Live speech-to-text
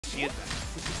she is.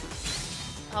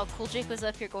 Oh, CoolJake was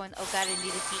up here going, oh god, I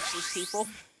need to teach these people.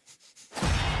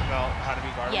 About how to be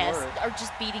guard Yes, war? or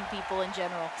just beating people in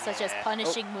general, such as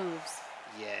punishing moves.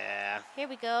 Yeah. Here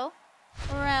we go.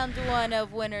 Round 1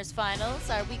 of winners finals.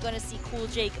 Are we going to see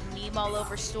CoolJake meme all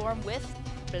over Storm with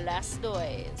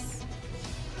Blastoise?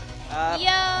 Yo!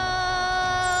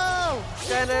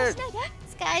 Center!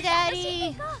 Sky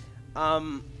Daddy!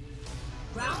 I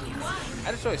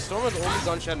just realized Storm was the only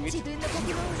gunshot Mewtwo.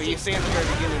 But you say in the very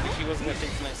beginning that she wasn't going to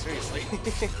take tonight seriously.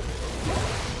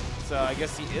 So I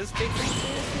guess he is taking it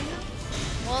seriously now?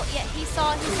 Well, yeah, he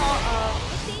saw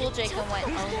CoolJake and went,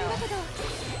 oh no.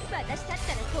 Fair,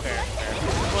 fair.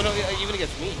 Well, no, even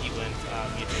against me, he went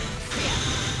Mewtwo.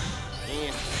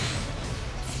 Yeah.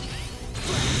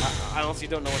 I honestly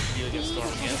don't know what to do against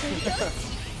Storm again.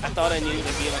 I thought I knew it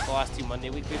would be like the last 2 Monday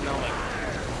weeklies, now I'm like,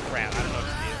 crap, I don't know what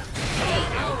to do.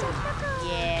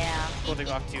 Yeah.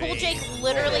 CoolJake CoolJake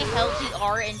literally held the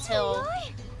R until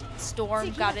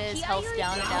Storm got his health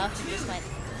down enough and just went,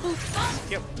 boop.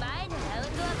 Yep.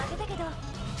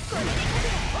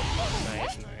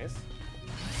 Nice, nice.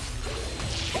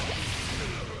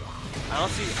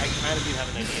 Honestly, I kind of do have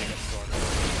an idea against Storm.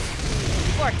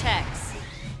 Vortex.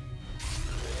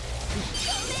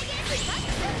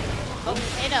 Oh,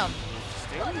 hit him.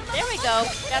 There we go.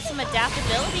 Got some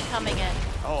adaptability coming in.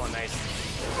 Oh, nice.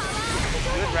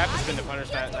 Good rapid spin to punish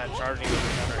that charging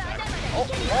counter attack. Oh,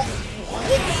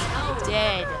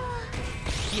 Dead.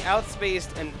 he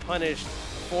outspaced and punished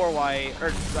 4Y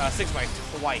or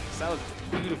 6Y twice. That was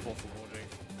beautiful from CoolJake.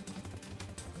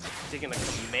 Taking a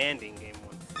commanding game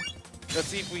 1. Let's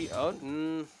see if we. Oh,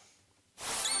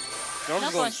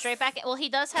 Not going straight back. Well, he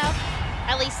does have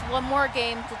at least one more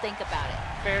game to think about it.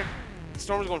 Fair.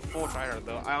 Storm was going full tryhard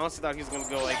though. I honestly thought he was going to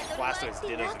go like Blastoise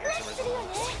did us against the original.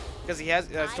 Because he has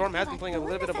Storm has been playing a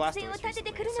little bit of Blastoise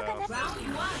recently, so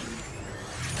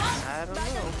I don't know.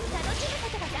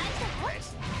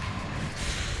 Nice.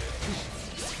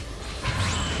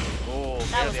 Oh,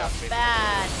 That was a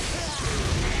bad.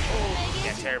 Oh,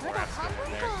 yeah, terrible rap spin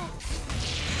in there.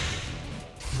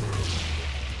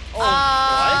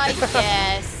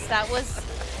 Yes, that was.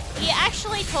 He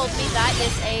actually told me that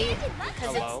is a,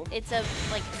 because it's a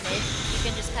like mid. You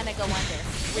can just kind of go under.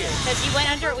 Weird. Because you went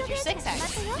under it with your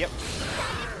 6X. Yep.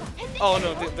 Oh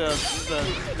no, the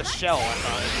shell I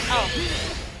thought. Oh.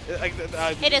 Like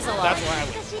It is a lot. That's why I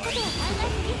was like,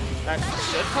 that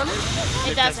should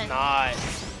punish. It doesn't. Does not.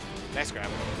 Nice grab.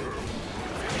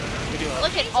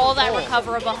 Look at all that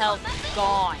recoverable health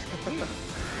gone.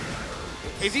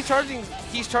 Is he charging?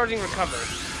 He's charging recover.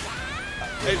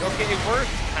 Okay, it worked,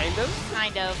 kind of.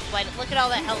 Kind of, but look at all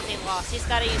that health he lost. He's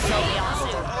got to use Sylveon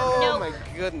soon. Oh my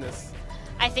goodness.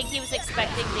 I think he was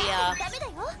expecting the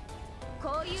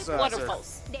water surf.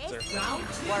 pulse. Surf.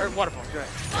 Water pulse, right.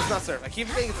 It's not surf. I keep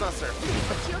saying it's not surf.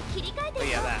 But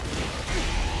yeah, that.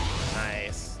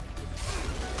 Nice.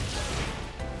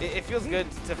 It feels good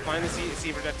to finally see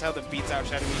a projectile that beats out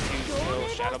Shadow Mewtwo's little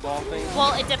Shadow Ball thing.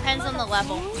 Well, it depends on the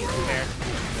level. Fair.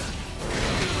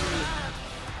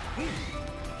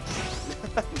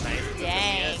 Nice.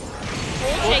 Dang.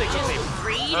 CoolJake just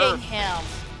reading him.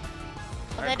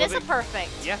 Well, that is a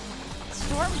perfect. Yeah.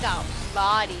 Storm got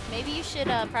bodied. Maybe you should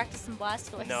practice some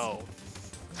Blastoise. No.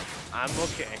 I'm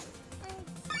okay.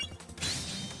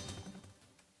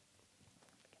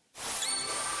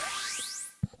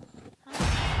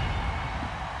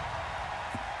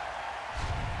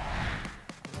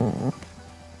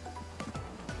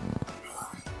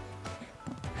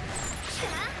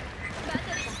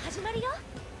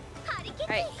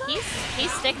 Alright,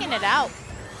 he's sticking it out.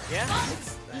 Yeah. I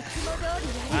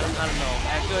don't know.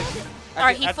 I feel like.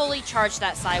 Alright, he fully charged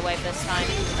that Psywave this time.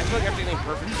 I feel like after anything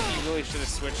perfect, he really should have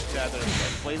switched to either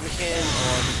like Blaziken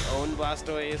or his own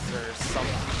Blastoise or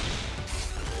something.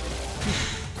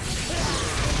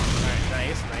 Alright,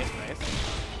 nice.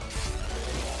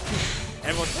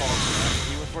 Everyone's falling for that.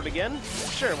 You went for it again?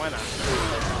 Sure, why not?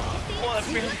 Oh, that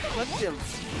barely clipped him.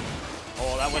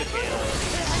 Oh, that would have been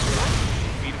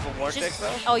beautiful Vortex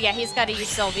though. Oh yeah, he's got to use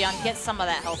Sylveon to get some of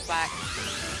that health back.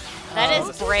 That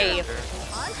is brave.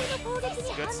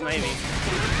 Good sniping.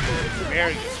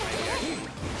 Very good sniping.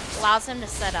 Allows him to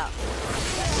set up.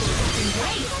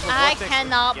 I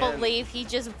cannot believe he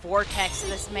just vortexed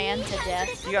this man to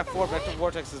death. He got 4 vector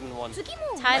vortexes in one.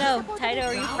 Taito,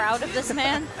 are you proud of this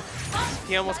man?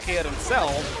 He almost KO'd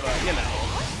himself, but you know.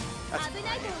 That's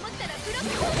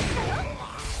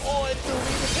oh, it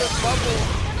deleted the bubble.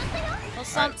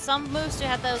 Well, some moves do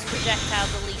have those projectile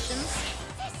deletions.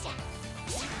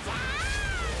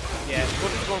 Yeah,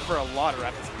 he's going for a lot of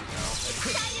rapid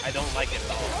speed now. I don't like it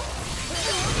at all.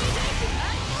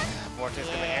 Vortex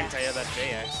and anti that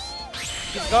JX.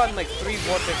 He's gotten like 3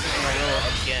 Vortexes in a row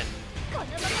again.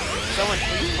 Someone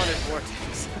please punish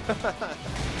Vortex.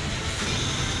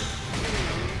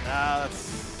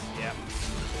 That's... yeah.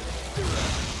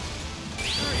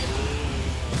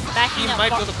 Backing He up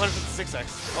might go to punish with the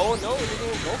 6X. Oh no, he didn't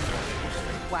even go for it.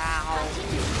 Wow.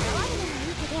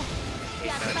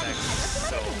 Hate that attack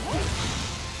so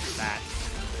bad.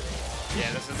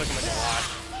 Yeah, this is looking like a wash.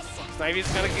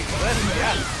 Snivy's gonna get good.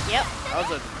 Yeah. Yep. That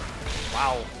was a...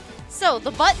 wow. So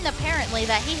the button apparently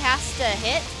that he has to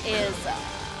hit is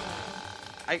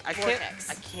I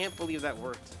can't believe that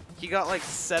worked. He got like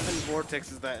 7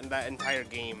 Vortexes in that entire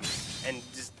game and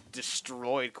just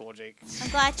destroyed CoolJake. I'm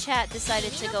glad chat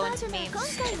decided to go into memes.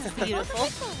 It's beautiful.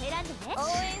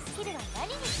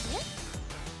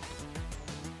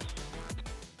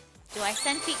 Do I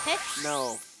send feet pics?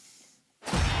 No.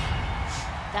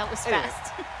 That was Anyway.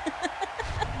 fast.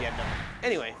 Yeah, no.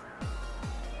 Anyway.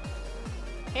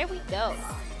 Here we go.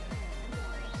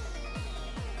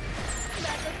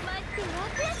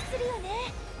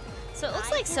 So it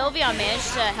looks like Sylveon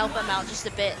managed to help him out just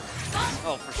a bit.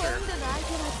 Oh, for sure.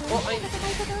 Well,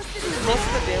 most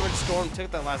of the damage Storm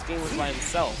took that last game was by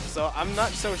himself, so I'm not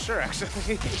so sure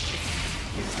actually.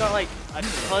 He's got like a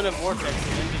ton of Vortex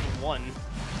and then just 1.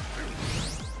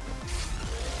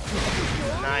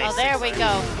 Nice. Oh, there we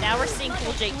go. Now we're seeing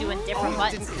CoolJake doing different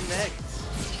buttons. Didn't connect.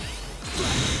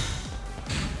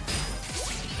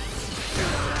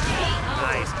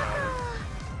 Nice.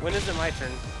 When is it my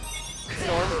turn?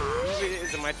 Storm?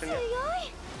 Is it my turn yet?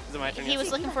 Is it my turn yet? He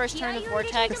was looking for his turn with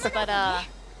Vortex, but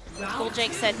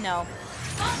CoolJake said no.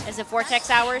 Is it Vortex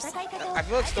hours? I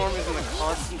feel like Storm is in a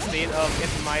constant state of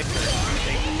it's my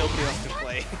turn. Nobody else can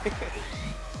play.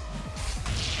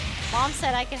 Mom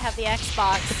said I could have the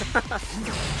Xbox.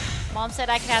 Mom said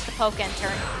I could have the Pokkén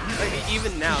turn. Like,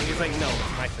 even now, he's like, no,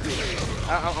 it's my turn.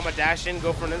 I'm gonna dash in,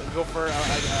 go for a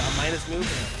minus move,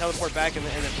 teleport back, and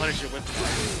then punish it with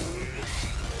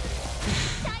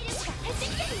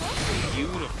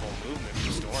beautiful movement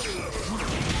from Storm.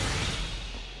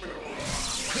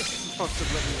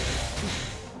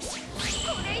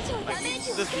 Like,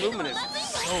 this movement is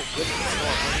so good for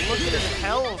Storm. Look at his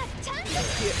health.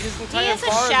 His He entire is a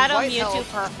bar Shadow is white Mewtwo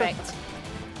health. perfect.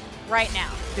 Right now.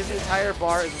 His entire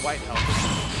bar is white health.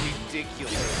 It's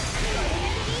ridiculous.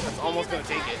 That's almost gonna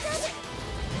take it.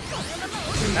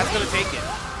 That's gonna take it.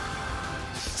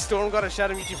 Storm got a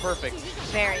Shadow Mewtwo perfect.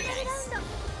 Very nice.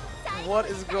 What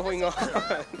is going on?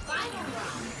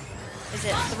 Is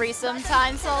it threesome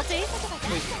time, Salty? Oh,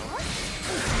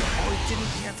 he didn't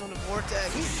cancel the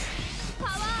Vortex.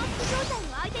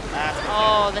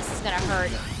 Oh, this is gonna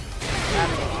hurt.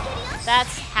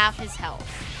 That's half his health.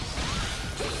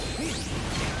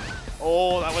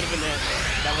 Oh, that would have been it.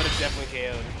 That would have definitely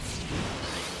KO'd.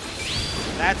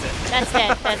 That's it. That's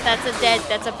dead.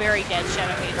 That's a very dead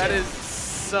Shadow Mewtwo. That is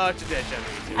such a dead Shadow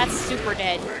Mewtwo. That's super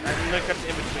dead. I'm gonna cut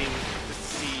in between just to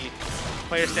see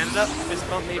player stand up, fist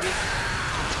bump maybe.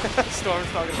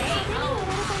 Storm's talking about it.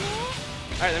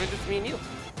 Alright, let me just me and you.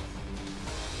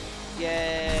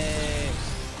 Yay.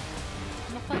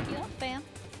 I'm gonna fuck you up, fam.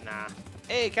 Nah.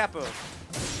 Hey, Capo.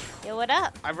 Yo, what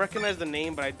up? I recognize the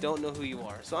name, but I don't know who you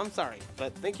are, so I'm sorry.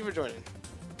 But thank you for joining.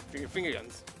 Finger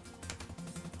guns.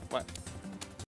 What?